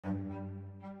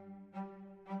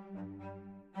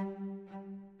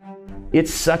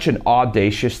It's such an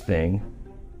audacious thing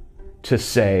to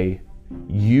say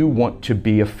you want to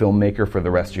be a filmmaker for the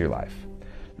rest of your life.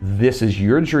 This is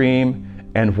your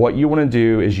dream, and what you want to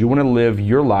do is you want to live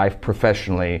your life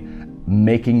professionally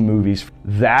making movies.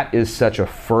 That is such a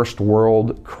first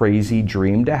world crazy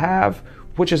dream to have,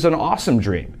 which is an awesome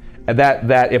dream.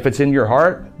 That if it's in your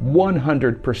heart,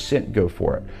 100% go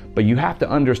for it. But you have to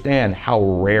understand how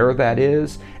rare that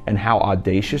is and how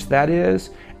audacious that is.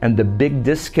 And the big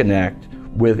disconnect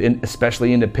with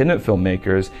especially independent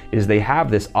filmmakers is they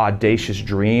have this audacious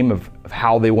dream of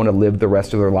how they want to live the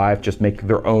rest of their life, just make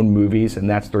their own movies and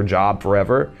that's their job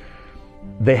forever.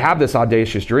 They have this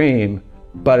audacious dream,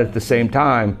 but at the same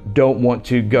time don't want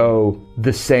to go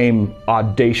the same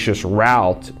audacious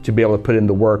route to be able to put in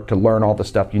the work to learn all the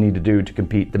stuff you need to do to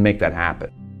compete to make that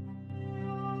happen.